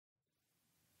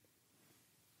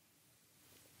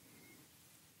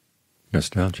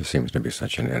Nostalgia seems to be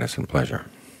such an innocent pleasure.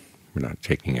 We're not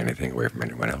taking anything away from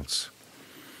anyone else.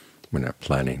 We're not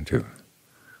planning to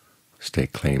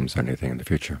stake claims on anything in the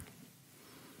future.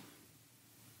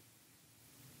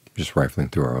 Just rifling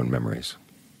through our own memories.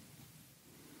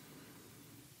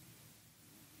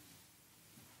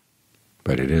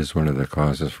 But it is one of the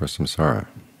causes for samsara.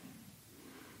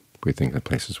 We think of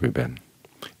places we've been.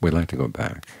 We'd like to go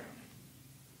back.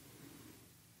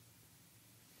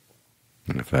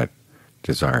 And if that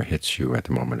desire hits you at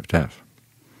the moment of death,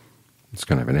 it's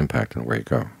going to have an impact on where you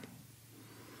go.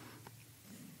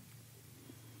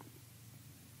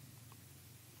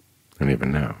 And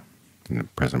even now, in the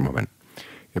present moment,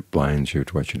 it blinds you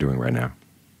to what you're doing right now.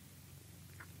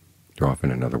 You're off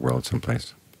in another world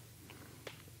someplace.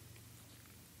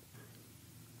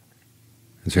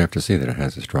 And so you have to see that it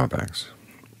has its drawbacks.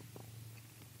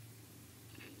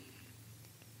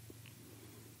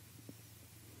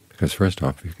 Because first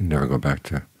off, you can never go back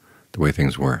to the way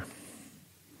things were,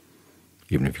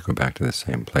 even if you go back to the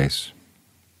same place.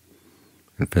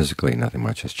 And physically, nothing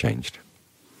much has changed.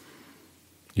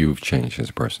 You've changed as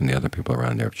a person. The other people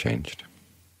around there have changed.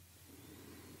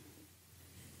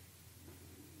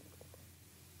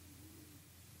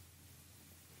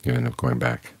 You end up going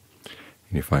back,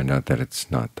 and you find out that it's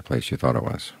not the place you thought it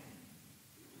was.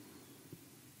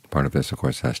 Part of this, of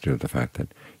course, has to do with the fact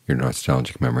that your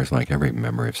nostalgic memories, like every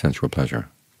memory of sensual pleasure,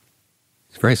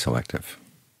 is very selective.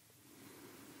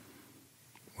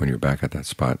 When you're back at that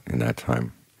spot in that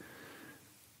time,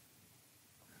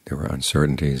 there were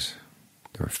uncertainties,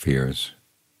 there were fears,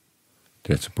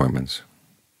 disappointments.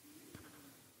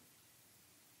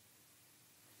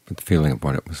 But the feeling of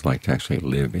what it was like to actually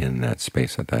live in that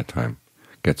space at that time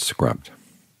gets scrubbed,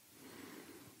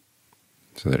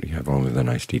 so that you have only the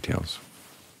nice details.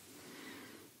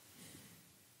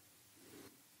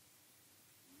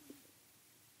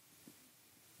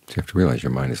 So you have to realize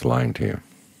your mind is lying to you,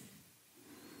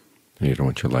 and you don't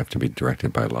want your life to be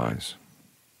directed by lies.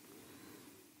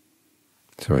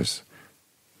 So as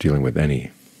dealing with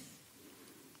any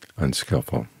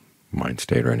unskillful mind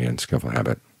state or any unskillful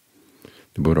habit,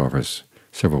 the Buddha offers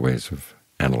several ways of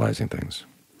analyzing things.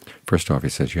 First off, he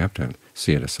says you have to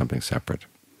see it as something separate.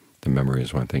 The memory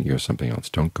is one thing, you're something else.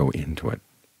 Don't go into it.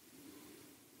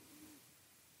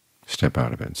 Step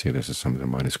out of it and see this is something the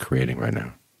mind is creating right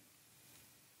now.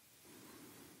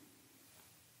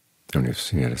 And if you've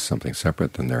seen it as something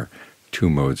separate, then there are two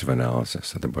modes of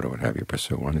analysis that the Buddha would have you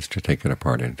pursue. One is to take it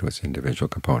apart into its individual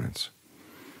components.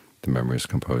 The memory is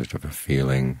composed of a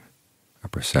feeling, a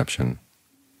perception,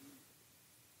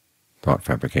 thought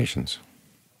fabrications.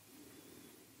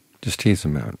 Just tease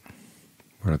them out.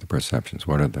 What are the perceptions?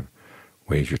 What are the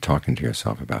ways you're talking to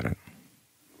yourself about it?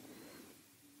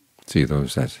 See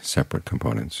those as separate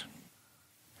components.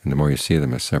 And the more you see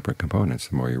them as separate components,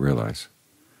 the more you realize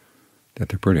that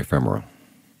they're pretty ephemeral.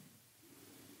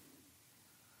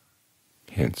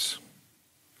 Hints,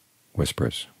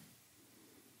 whispers,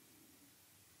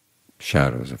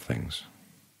 shadows of things,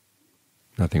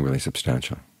 nothing really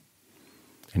substantial.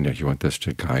 And yet you want this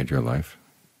to guide your life,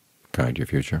 guide your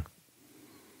future.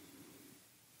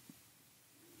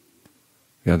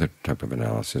 The other type of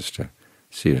analysis is to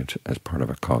see it as part of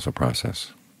a causal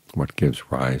process, what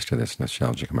gives rise to this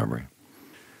nostalgic memory.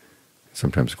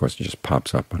 Sometimes, of course, it just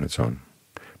pops up on its own,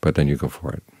 but then you go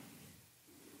for it.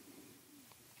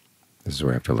 This is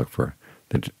where you have to look for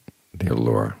the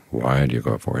allure. Why do you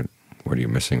go for it? What are you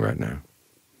missing right now?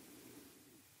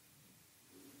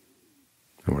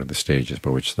 And what are the stages by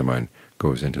which the mind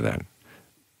goes into that?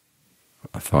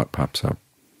 A thought pops up,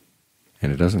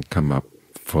 and it doesn't come up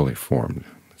fully formed.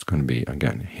 It's going to be,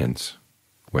 again, hints,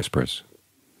 whispers.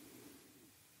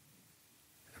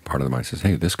 And part of the mind says,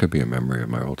 hey, this could be a memory of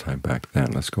my old time back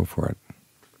then. Let's go for it.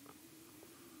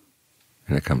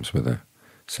 And it comes with a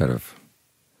set of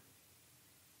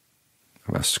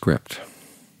a script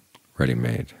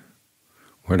ready-made.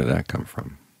 Where did that come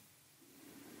from?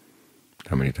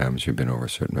 How many times you've been over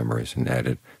certain memories and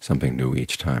added something new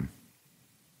each time?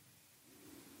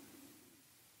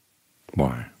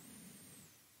 Why?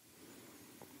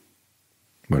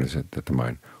 What is it that the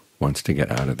mind wants to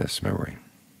get out of this memory?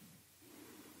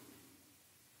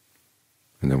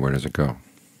 And then where does it go?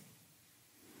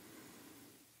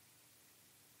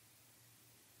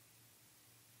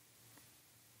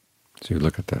 So you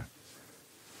look at the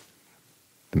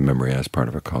memory as part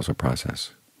of a causal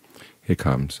process. It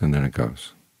comes, and then it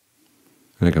goes.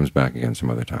 And it comes back again some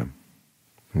other time,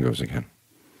 and goes again.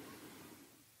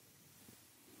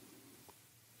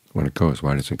 When it goes,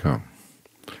 why does it go?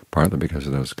 Partly because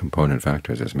of those component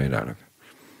factors it's made out of.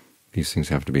 These things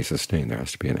have to be sustained. There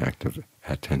has to be an active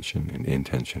attention and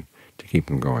intention to keep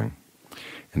them going.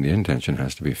 And the intention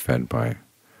has to be fed by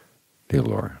the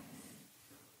allure.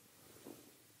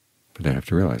 But then you have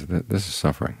to realize that this is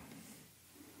suffering.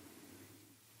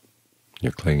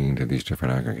 You're clinging to these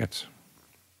different aggregates.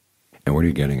 And what are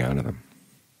you getting out of them?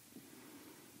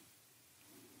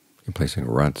 You're placing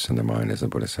ruts in the mind, as the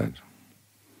Buddha said.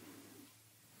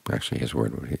 Actually, his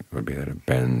word would be that it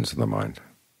bends the mind.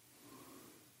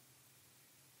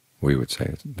 We would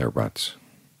say they're ruts.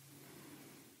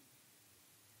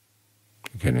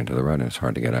 You get into the rut and it's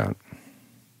hard to get out.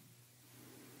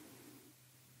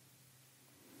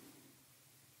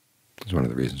 It's one of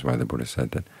the reasons why the Buddha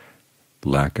said that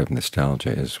lack of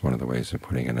nostalgia is one of the ways of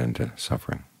putting an end to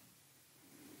suffering.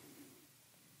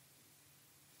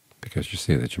 Because you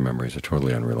see that your memories are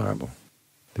totally unreliable.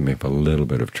 They may have a little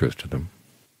bit of truth to them,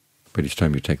 but each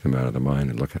time you take them out of the mind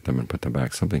and look at them and put them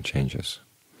back, something changes.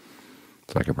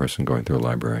 It's like a person going through a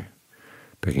library,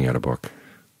 picking out a book,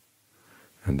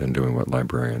 and then doing what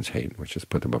librarians hate, which is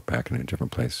put the book back in a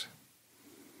different place.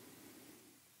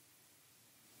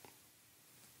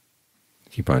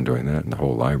 Keep on doing that, and the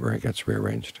whole library gets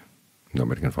rearranged.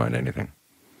 Nobody can find anything.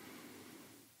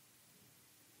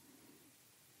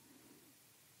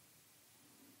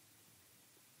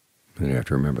 And you have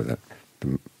to remember that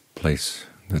the place,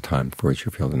 the time for which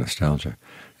you feel the nostalgia,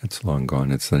 it's long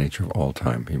gone. It's the nature of all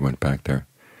time. You went back there.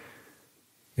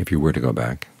 If you were to go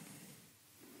back,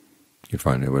 you'd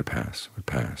find it would pass,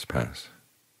 pass.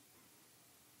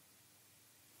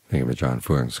 Think of it, John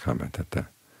Fuang's comment that the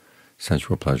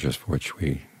sensual pleasures for which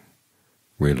we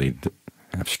really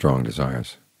have strong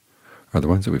desires are the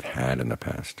ones that we've had in the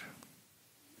past.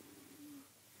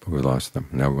 But we lost them.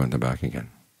 Now we want them back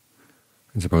again.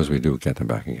 And suppose we do get them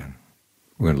back again.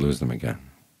 We're going to lose them again.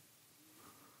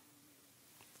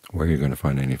 Where are you going to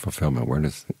find any fulfillment? Where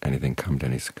does anything come to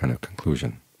any kind of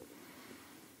conclusion?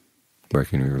 Where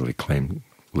can you really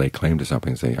lay claim to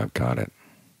something and say, I've got it?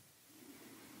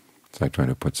 It's like trying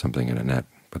to put something in a net,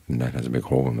 but the net has a big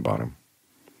hole in the bottom.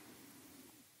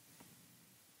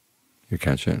 You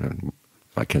catch it, and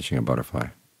like catching a butterfly.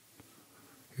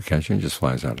 You catch it, and it just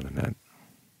flies out of the net.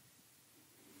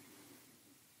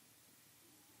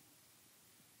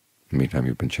 In the meantime,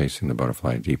 you've been chasing the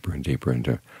butterfly deeper and deeper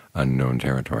into unknown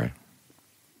territory.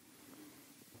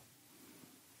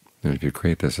 And if you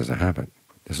create this as a habit,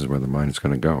 this is where the mind is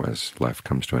going to go as life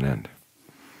comes to an end.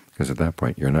 Because at that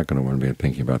point, you're not going to want to be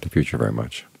thinking about the future very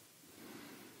much.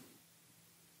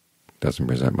 It doesn't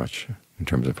present much in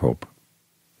terms of hope.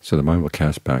 So the mind will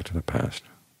cast back to the past.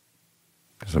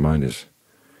 Because the mind is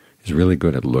really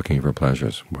good at looking for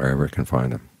pleasures wherever it can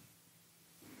find them.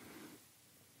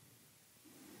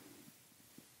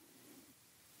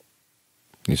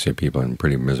 You see people in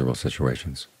pretty miserable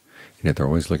situations, and yet they're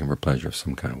always looking for pleasure of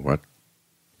some kind. What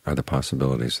are the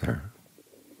possibilities there?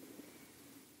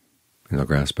 And they'll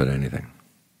grasp at anything.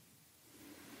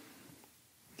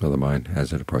 Well, the mind,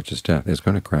 as it approaches death, is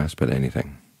going to grasp at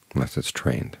anything unless it's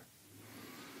trained.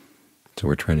 So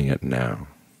we're training it now.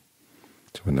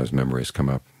 So when those memories come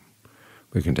up,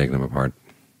 we can take them apart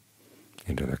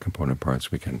into their component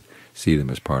parts. We can see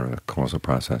them as part of a causal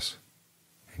process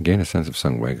and gain a sense of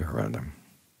samvega around them.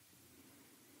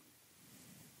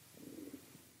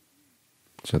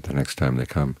 So that the next time they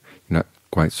come, you're not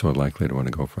quite so likely to want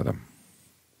to go for them.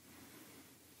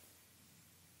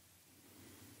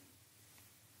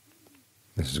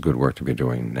 This is good work to be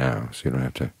doing now, so you don't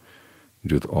have to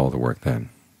do all the work then.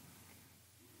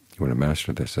 You want to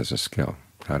master this as a skill,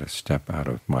 how to step out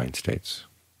of mind states,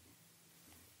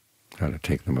 how to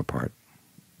take them apart.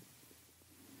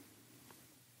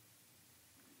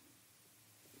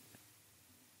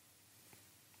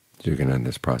 So you can end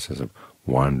this process of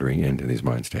wandering into these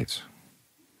mind states,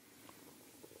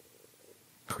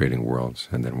 creating worlds,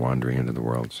 and then wandering into the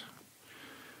worlds,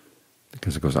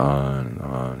 because it goes on and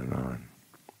on and on.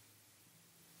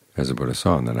 As the Buddha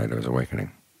saw on the night of his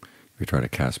awakening, if you try to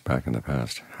cast back in the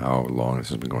past how long this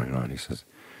has been going on, he says,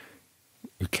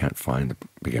 you can't find the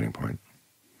beginning point.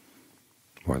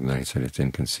 More than that, he said, it's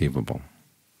inconceivable.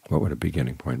 What would a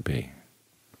beginning point be?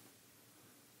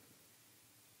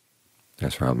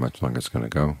 As for how much longer it's going to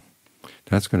go,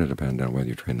 that's going to depend on whether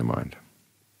you train the mind.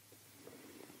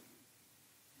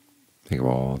 Think of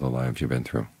all the lives you've been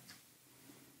through.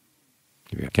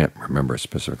 If you can't remember a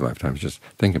specific lifetime, just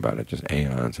think about it, just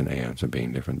aeons and aeons of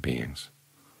being different beings.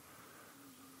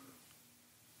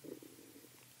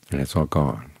 And it's all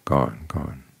gone, gone,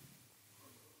 gone.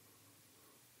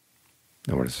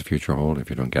 And what does the future hold if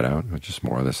you don't get out? It's just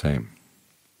more of the same.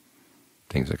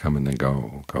 Things that come and then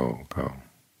go, go, go.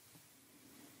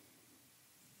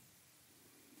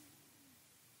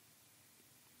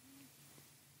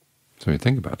 So when you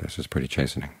think about this, it's pretty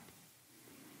chastening.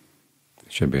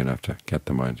 It should be enough to get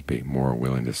the mind to be more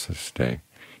willing to stay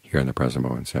here in the present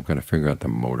moment and say, I've got to figure out the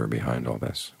motor behind all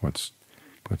this. What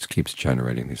keeps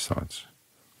generating these thoughts?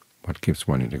 What keeps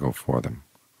wanting to go for them?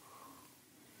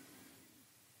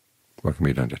 What can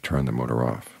be done to turn the motor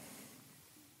off?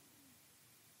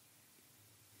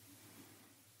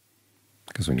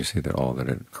 Because when you see that all that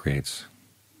it creates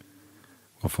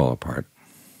will fall apart,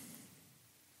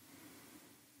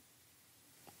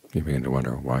 you begin to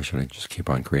wonder, why should I just keep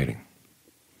on creating?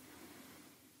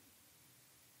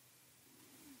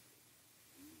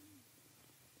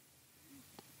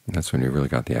 And that's when you really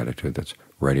got the attitude that's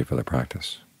ready for the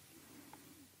practice.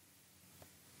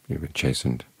 You've been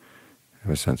chastened,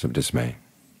 have a sense of dismay.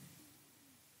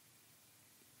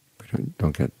 But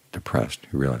don't get depressed.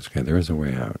 You realize, okay, there is a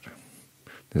way out.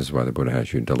 This is why the Buddha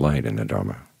has you delight in the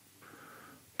Dhamma,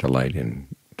 delight in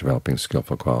developing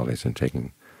skillful qualities and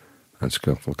taking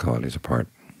unskillful qualities apart.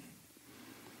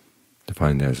 To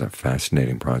find that as a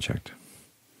fascinating project,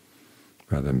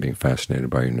 rather than being fascinated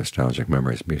by your nostalgic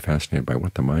memories, be fascinated by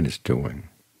what the mind is doing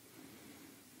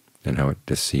and how it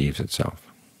deceives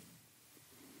itself.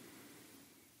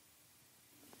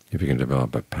 If you can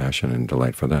develop a passion and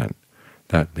delight for that,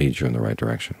 that leads you in the right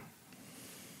direction.